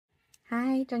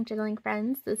Hi, Junk Journaling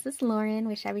friends. This is Lauren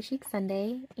with Shabby Chic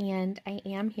Sunday, and I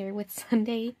am here with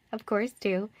Sunday, of course,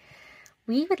 too.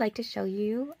 We would like to show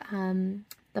you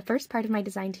the first part of my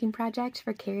design team project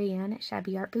for Carrie Ann at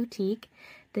Shabby Art Boutique.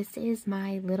 This is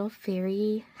my little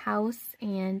fairy house,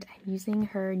 and I'm using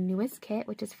her newest kit,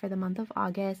 which is for the month of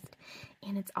August,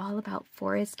 and it's all about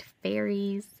forest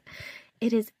fairies.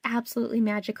 It is absolutely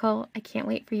magical. I can't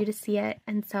wait for you to see it.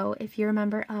 And so if you're a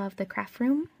member of the craft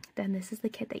room, then this is the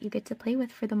kit that you get to play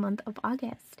with for the month of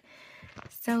August.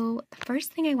 So the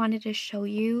first thing I wanted to show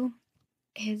you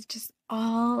is just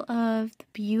all of the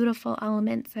beautiful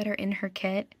elements that are in her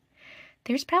kit.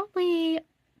 There's probably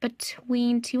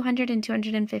between 200 and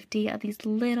 250 of these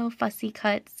little fussy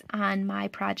cuts on my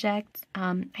project.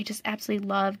 I just absolutely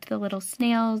loved the little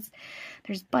snails.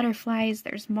 There's butterflies,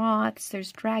 there's moths,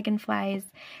 there's dragonflies.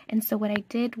 And so what I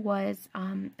did was,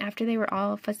 after they were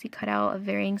all fussy cut out of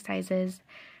varying sizes,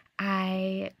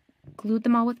 I glued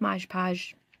them all with Mod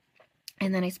Podge,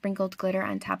 and then I sprinkled glitter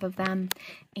on top of them,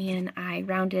 and I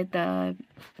rounded the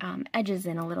edges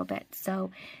in a little bit.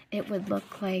 So it would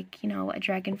look like, you know, a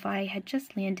dragonfly had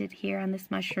just landed here on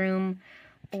this mushroom,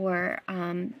 or,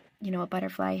 you know, a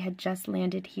butterfly had just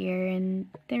landed here, and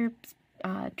they're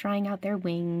drying out their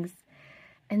wings.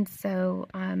 And so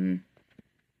I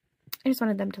just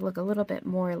wanted them to look a little bit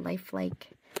more lifelike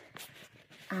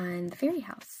on the fairy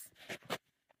house.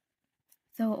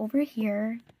 So over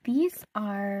here, these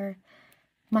are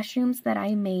mushrooms that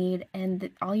I made, and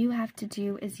all you have to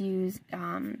do is use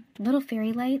little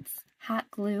fairy lights, hot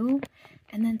glue,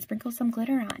 and then sprinkle some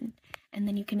glitter on. And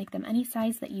then you can make them any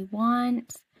size that you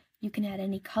want. You can add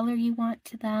any color you want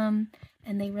to them,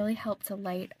 and they really help to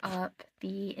light up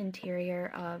the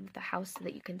interior of the house so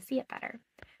that you can see it better.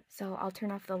 So I'll turn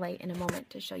off the light in a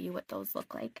moment to show you what those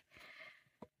look like.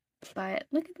 But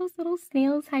look at those little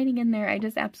snails hiding in there. I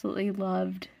just absolutely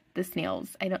loved the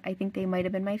snails. I think they might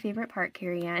have been my favorite part,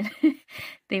 Carrie Ann.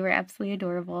 They were absolutely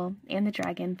adorable. And the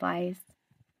dragonflies.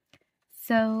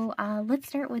 So let's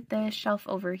start with the shelf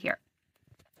over here.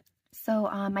 So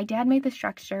my dad made the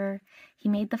structure, he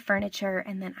made the furniture,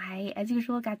 and then I, as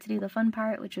usual, got to do the fun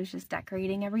part, which was just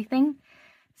decorating everything.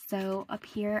 So up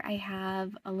here I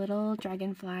have a little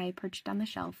dragonfly perched on the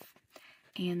shelf.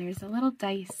 And there's a little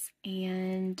dice,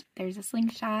 and there's a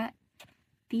slingshot.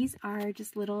 These are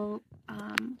just little,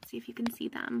 let's see if you can see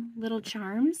them, little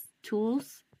charms,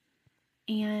 tools.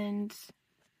 And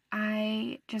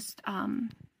I just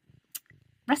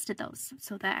rusted those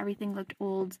so that everything looked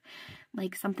old,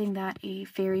 like something that a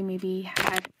fairy maybe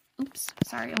had, oops,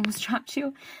 sorry, almost dropped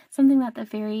you. Something that the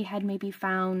fairy had maybe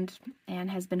found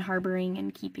and has been harboring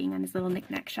and keeping on his little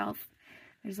knick-knack shelf.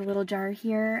 There's a little jar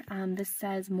here. This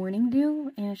says Morning Dew,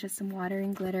 and it's just some water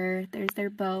and glitter. There's their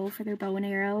bow for their bow and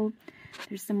arrow.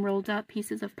 There's some rolled up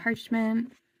pieces of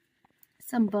parchment,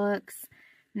 some books.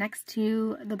 Next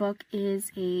to the book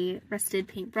is a rusted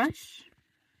paintbrush.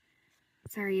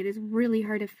 Sorry, it is really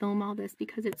hard to film all this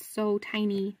because it's so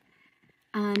tiny.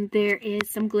 There is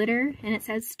some glitter, and it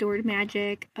says Stored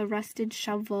Magic, a rusted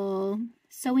shovel,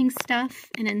 sewing stuff,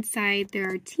 and inside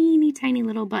there are teeny tiny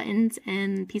little buttons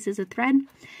and pieces of thread.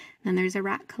 Then there's a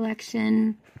rock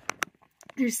collection.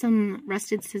 There's some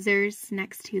rusted scissors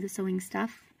next to the sewing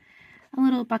stuff. A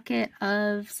little bucket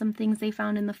of some things they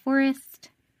found in the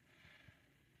forest.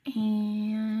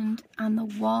 And on the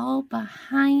wall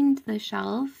behind the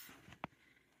shelf,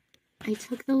 I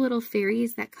took the little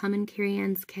fairies that come in Carrie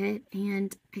Ann's kit,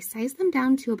 and I sized them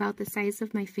down to about the size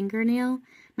of my fingernail,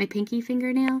 my pinky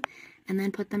fingernail, and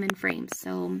then put them in frames.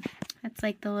 So that's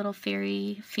like the little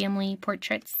fairy family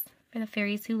portraits for the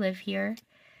fairies who live here.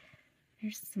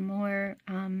 There's some more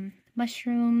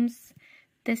mushrooms.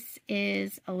 This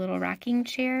is a little rocking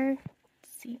chair.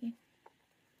 Let's see.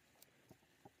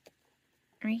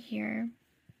 Right here.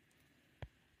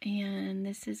 And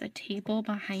this is a table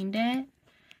behind it.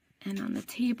 And on the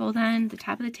table then, the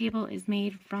top of the table is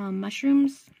made from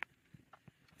mushrooms.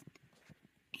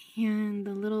 And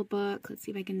the little book, let's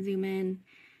see if I can zoom in,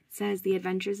 says The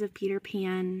Adventures of Peter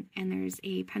Pan. And there's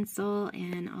a pencil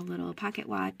and a little pocket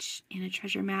watch and a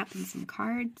treasure map and some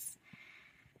cards.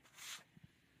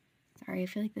 Sorry, I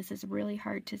feel like this is really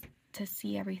hard to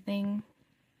see everything.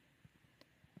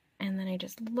 And then I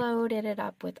just loaded it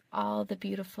up with all the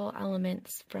beautiful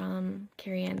elements from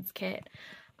Carrie Ann's kit.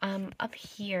 Up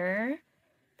here,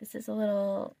 this is a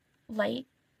little light,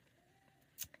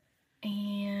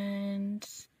 and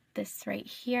this right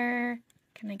here,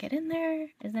 can I get in there?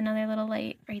 Is another little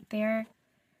light right there.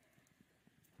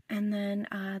 And then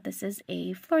this is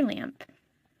a floor lamp.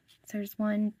 So there's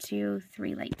 1, 2,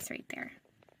 3 lights right there.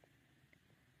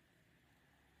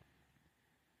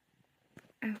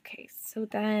 Okay, so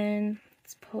then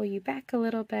let's pull you back a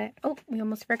little bit. Oh, we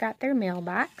almost forgot their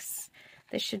mailbox.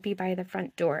 This should be by the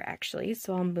front door actually,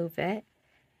 so I'll move it.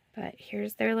 But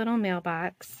here's their little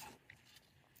mailbox.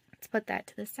 Let's put that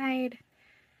to the side.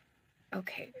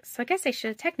 Okay, so I guess I should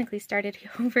have technically started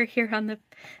over here on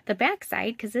the back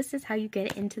side, because this is how you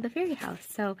get into the fairy house.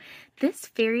 So this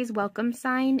fairy's welcome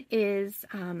sign is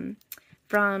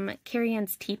from Carrie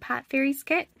Ann's Teapot Fairies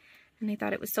kit, and I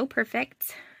thought it was so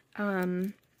perfect.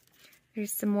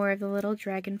 There's some more of the little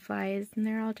dragonflies, and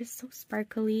they're all just so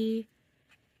sparkly.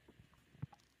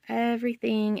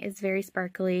 Everything is very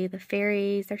sparkly. The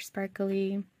fairies are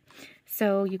sparkly.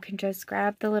 So you can just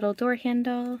grab the little door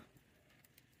handle,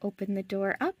 open the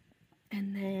door up,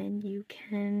 and then you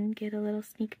can get a little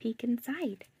sneak peek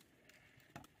inside.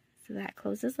 So that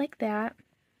closes like that.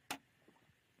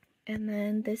 And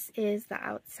then this is the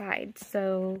outside.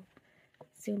 So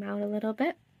zoom out a little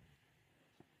bit.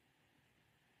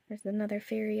 There's another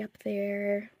fairy up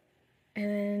there.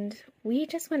 And we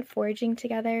just went foraging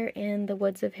together in the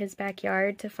woods of his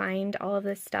backyard to find all of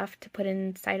this stuff to put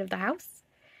inside of the house.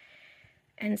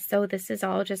 And so this is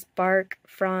all just bark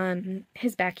from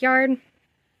his backyard.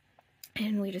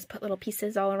 And we just put little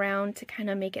pieces all around to kind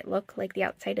of make it look like the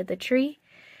outside of the tree.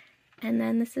 And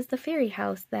then this is the fairy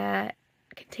house that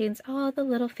contains all the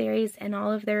little fairies and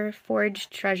all of their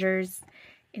foraged treasures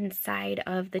inside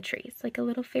of the tree. It's like a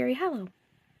little fairy hollow.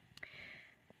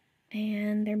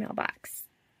 And their mailbox.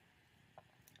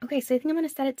 Okay, so I think I'm going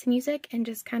to set it to music and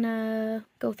just kind of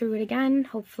go through it again.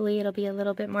 Hopefully it'll be a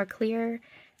little bit more clear.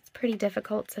 It's pretty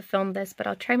difficult to film this, but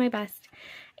I'll try my best.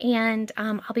 And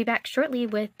I'll be back shortly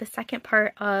with the second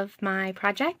part of my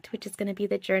project, which is going to be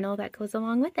the journal that goes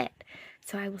along with it.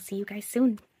 So I will see you guys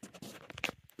soon.